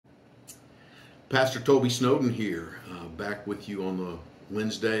Pastor Toby Snowden here, back with you on the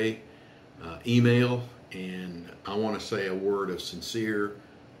Wednesday email, and I want to say a word of sincere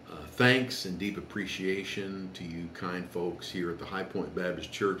thanks and deep appreciation to you kind folks here at the High Point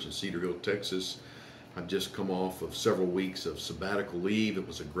Baptist Church in Cedar Hill, Texas. I've just come off of several weeks of sabbatical leave. It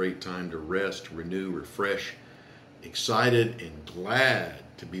was a great time to rest, renew, refresh. Excited and glad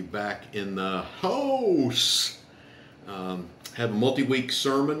to be back in the house. Have a multi-week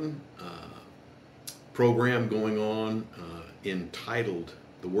sermon program going on entitled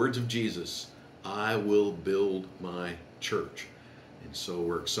The Words of Jesus, I Will Build My Church. And so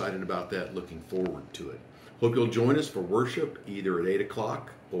we're excited about that, looking forward to it. Hope you'll join us for worship either at 8 o'clock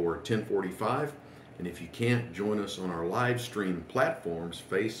or 10:45. And if you can't, join us on our live stream platforms,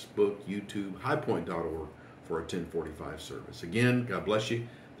 Facebook, YouTube, highpoint.org for our 10:45 service. Again, God bless you.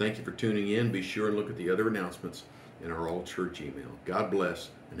 Thank you for tuning in. Be sure and look at the other announcements in our all church email. God bless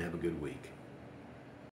and have a good week.